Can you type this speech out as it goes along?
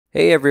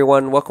Hey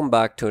everyone, welcome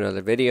back to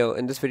another video.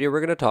 In this video, we're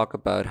going to talk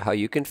about how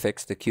you can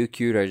fix the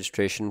QQ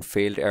registration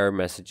failed error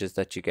messages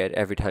that you get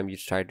every time you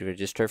try to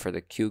register for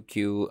the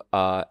QQ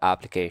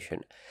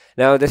application.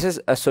 Now, this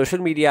is a social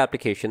media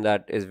application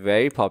that is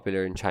very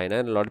popular in China,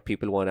 and a lot of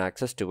people want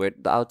access to it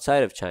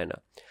outside of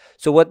China.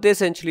 So what they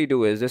essentially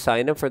do is they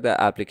sign up for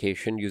the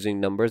application using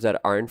numbers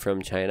that aren't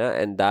from China,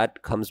 and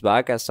that comes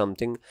back as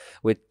something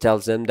which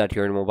tells them that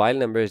your mobile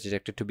number is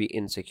detected to be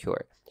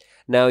insecure.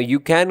 Now you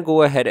can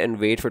go ahead and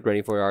wait for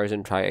 24 hours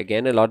and try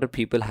again. A lot of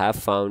people have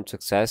found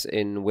success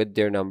in with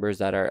their numbers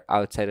that are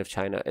outside of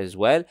China as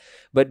well,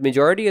 but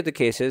majority of the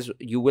cases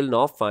you will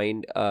not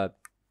find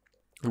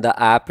the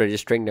app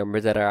registering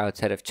numbers that are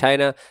outside of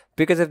China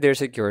because of their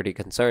security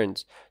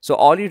concerns. So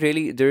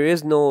there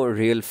is no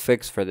real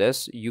fix for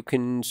this. You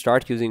can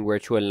start using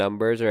virtual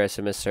numbers or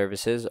SMS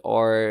services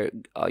or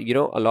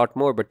a lot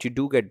more, but you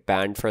do get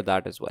banned for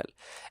that as well.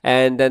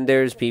 And then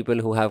there's people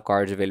who have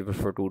cards available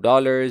for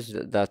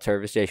 $2 that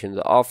service stations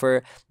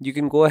offer. You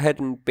can go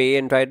ahead and pay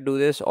and try to do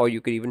this, or you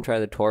could even try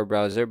the Tor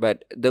browser.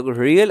 But the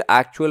real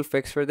actual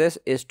fix for this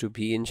is to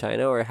be in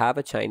China or have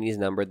a Chinese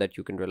number that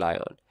you can rely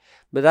on.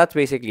 But that's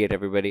basically it,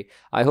 everybody.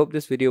 I hope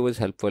this video was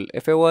helpful.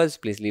 If it was,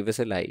 please leave us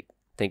a like.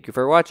 Thank you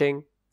for watching.